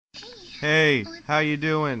Hey, how you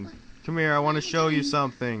doing? Come here, I want to show you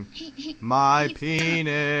something. My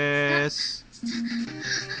penis.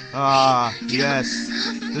 Ah, yes.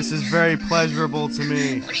 This is very pleasurable to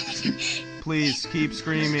me. Please keep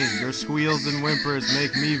screaming. Your squeals and whimpers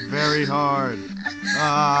make me very hard.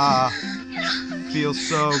 Ah, feels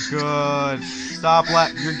so good.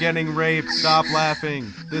 You're getting raped. Stop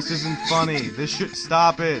laughing. This isn't funny.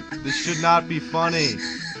 Stop it. This should not be funny.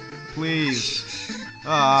 Please.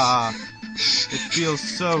 Ah, it feels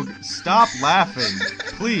so. Stop laughing.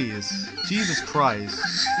 Please. Jesus Christ.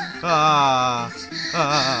 Ah,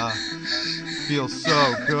 ah, feels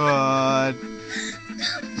so good.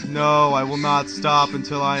 No, I will not stop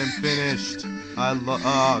until I am finished.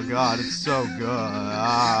 Oh God, it's so good.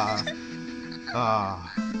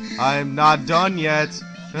 I am not done yet.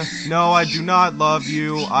 No, I do not love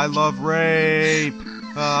you. I love rape.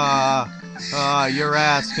 Your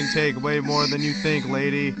ass can take way more than you think,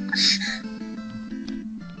 lady.